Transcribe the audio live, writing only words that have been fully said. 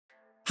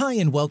Hi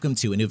and welcome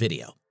to a new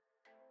video.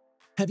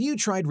 Have you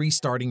tried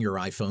restarting your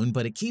iPhone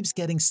but it keeps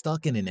getting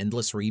stuck in an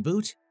endless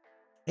reboot?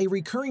 A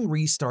recurring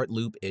restart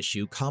loop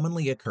issue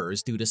commonly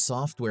occurs due to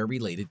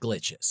software-related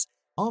glitches,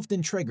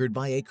 often triggered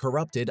by a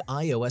corrupted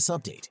iOS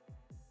update,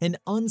 an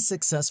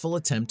unsuccessful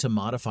attempt to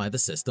modify the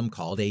system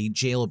called a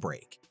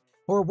jailbreak,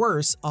 or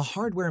worse, a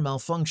hardware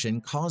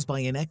malfunction caused by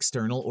an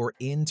external or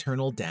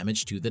internal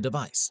damage to the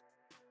device.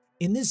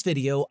 In this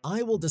video,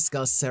 I will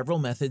discuss several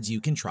methods you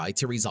can try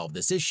to resolve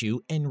this issue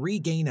and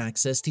regain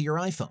access to your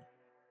iPhone.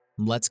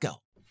 Let's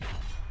go.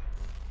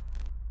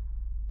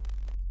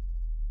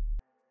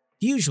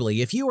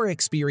 Usually, if you are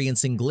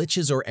experiencing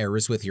glitches or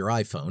errors with your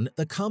iPhone,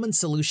 the common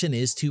solution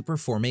is to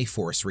perform a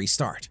force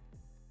restart.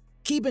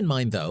 Keep in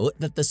mind, though,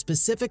 that the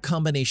specific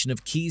combination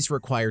of keys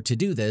required to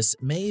do this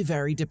may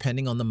vary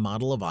depending on the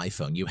model of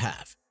iPhone you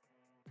have.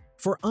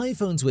 For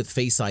iPhones with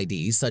Face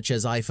ID such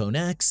as iPhone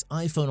X,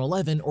 iPhone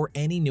 11, or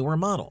any newer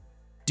model,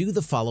 do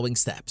the following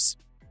steps.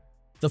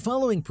 The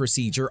following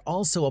procedure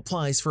also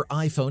applies for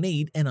iPhone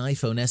 8 and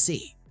iPhone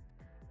SE.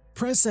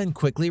 Press and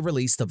quickly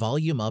release the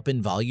volume up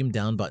and volume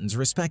down buttons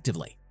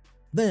respectively.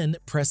 Then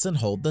press and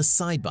hold the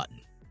side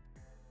button.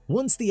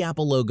 Once the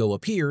Apple logo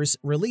appears,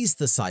 release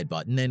the side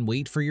button and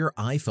wait for your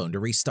iPhone to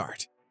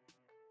restart.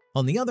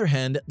 On the other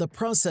hand, the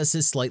process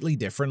is slightly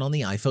different on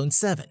the iPhone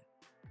 7.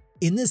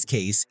 In this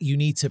case, you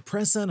need to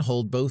press and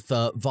hold both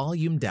the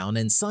volume down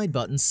and side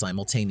buttons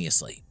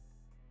simultaneously.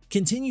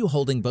 Continue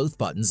holding both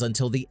buttons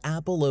until the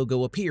Apple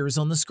logo appears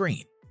on the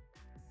screen.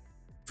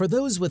 For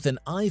those with an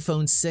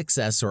iPhone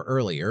 6s or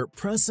earlier,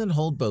 press and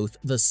hold both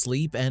the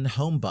sleep and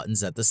home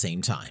buttons at the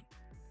same time.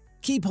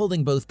 Keep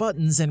holding both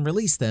buttons and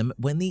release them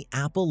when the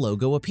Apple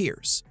logo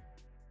appears.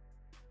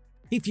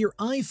 If your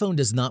iPhone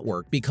does not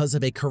work because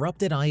of a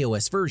corrupted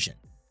iOS version,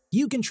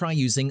 you can try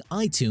using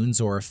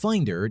iTunes or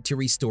Finder to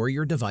restore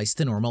your device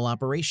to normal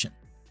operation.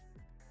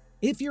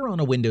 If you're on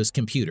a Windows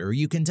computer,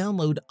 you can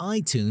download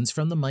iTunes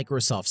from the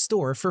Microsoft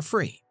Store for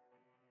free.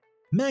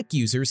 Mac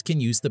users can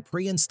use the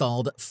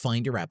pre-installed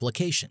Finder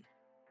application.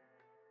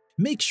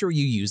 Make sure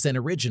you use an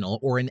original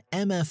or an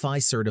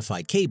MFI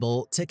certified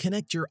cable to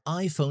connect your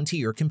iPhone to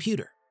your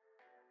computer.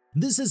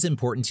 This is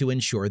important to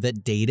ensure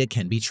that data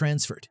can be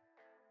transferred.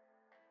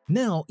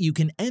 Now you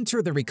can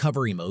enter the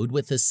recovery mode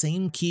with the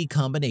same key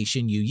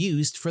combination you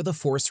used for the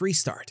force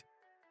restart.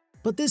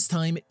 But this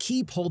time,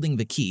 keep holding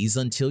the keys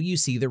until you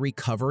see the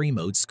recovery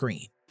mode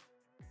screen.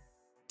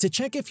 To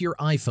check if your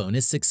iPhone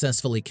is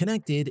successfully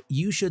connected,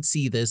 you should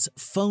see this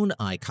phone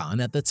icon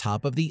at the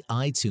top of the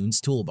iTunes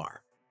toolbar.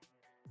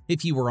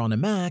 If you are on a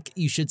Mac,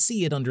 you should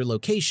see it under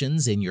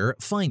Locations in your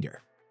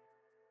Finder.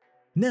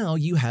 Now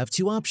you have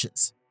two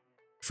options.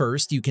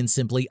 First, you can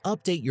simply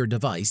update your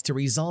device to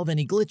resolve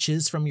any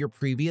glitches from your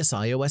previous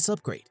iOS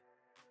upgrade.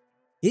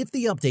 If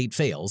the update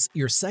fails,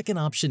 your second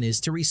option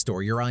is to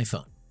restore your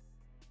iPhone.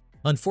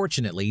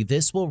 Unfortunately,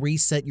 this will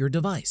reset your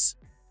device.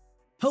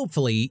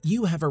 Hopefully,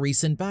 you have a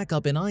recent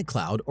backup in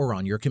iCloud or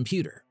on your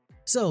computer,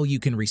 so you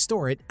can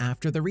restore it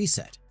after the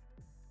reset.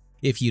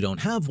 If you don't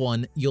have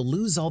one, you'll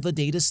lose all the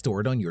data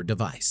stored on your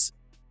device.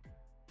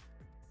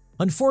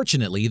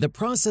 Unfortunately, the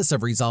process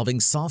of resolving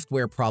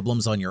software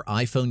problems on your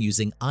iPhone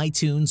using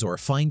iTunes or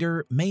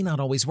Finder may not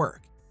always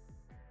work.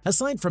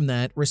 Aside from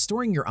that,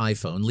 restoring your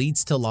iPhone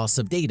leads to loss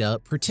of data,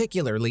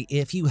 particularly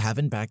if you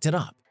haven't backed it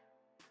up.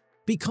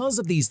 Because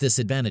of these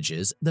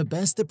disadvantages, the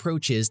best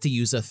approach is to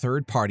use a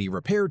third-party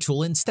repair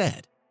tool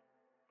instead.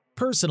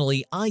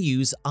 Personally, I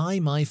use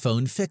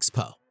iMyPhone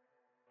FixPo.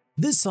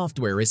 This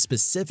software is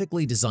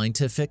specifically designed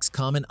to fix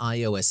common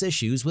iOS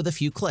issues with a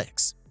few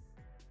clicks.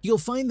 You'll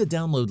find the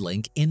download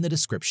link in the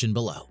description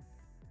below.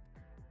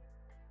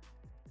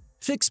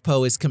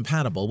 FixPo is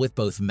compatible with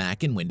both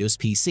Mac and Windows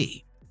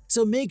PC,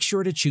 so make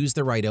sure to choose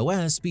the right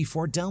OS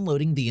before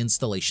downloading the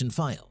installation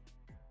file.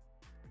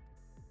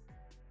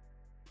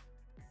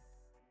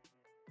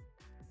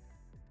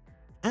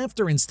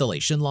 After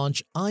installation,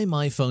 launch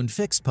iMyPhone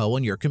FixPo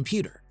on your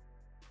computer.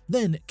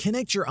 Then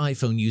connect your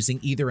iPhone using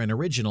either an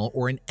original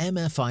or an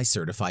MFI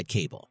certified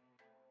cable.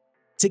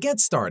 To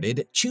get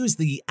started, choose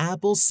the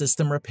Apple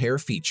System Repair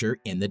feature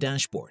in the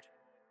dashboard.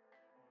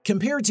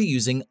 Compared to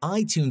using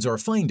iTunes or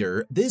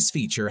Finder, this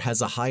feature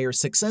has a higher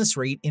success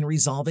rate in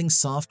resolving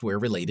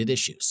software-related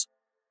issues.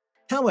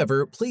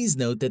 However, please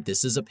note that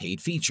this is a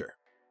paid feature.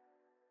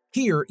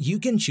 Here,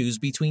 you can choose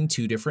between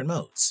two different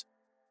modes.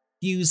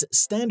 Use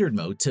Standard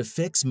mode to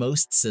fix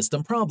most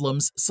system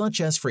problems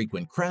such as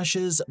frequent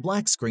crashes,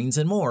 black screens,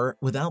 and more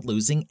without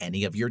losing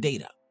any of your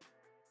data.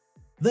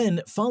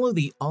 Then follow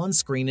the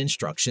on-screen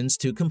instructions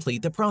to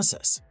complete the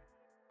process.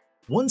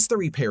 Once the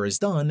repair is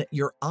done,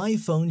 your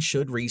iPhone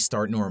should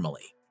restart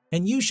normally,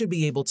 and you should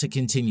be able to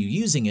continue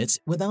using it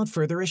without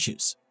further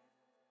issues.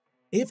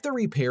 If the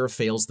repair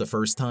fails the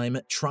first time,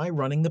 try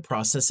running the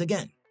process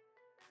again.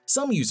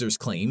 Some users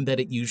claim that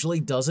it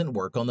usually doesn't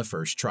work on the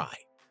first try.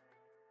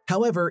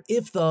 However,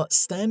 if the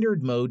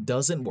standard mode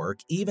doesn't work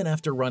even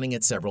after running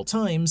it several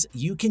times,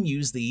 you can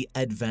use the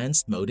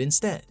advanced mode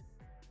instead.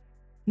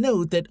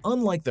 Note that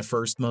unlike the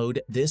first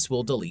mode, this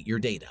will delete your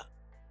data.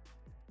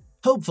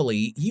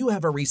 Hopefully, you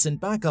have a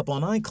recent backup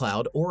on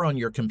iCloud or on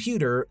your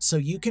computer so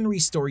you can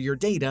restore your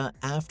data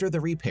after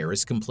the repair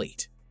is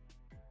complete.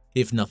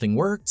 If nothing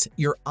worked,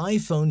 your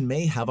iPhone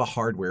may have a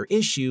hardware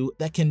issue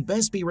that can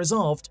best be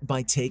resolved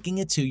by taking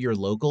it to your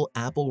local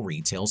Apple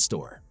retail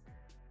store.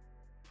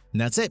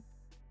 That's it.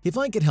 If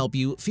I could help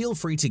you, feel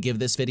free to give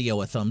this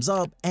video a thumbs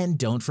up and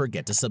don't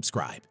forget to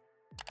subscribe.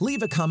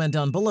 Leave a comment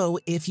down below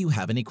if you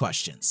have any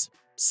questions.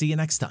 See you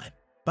next time.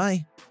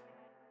 Bye.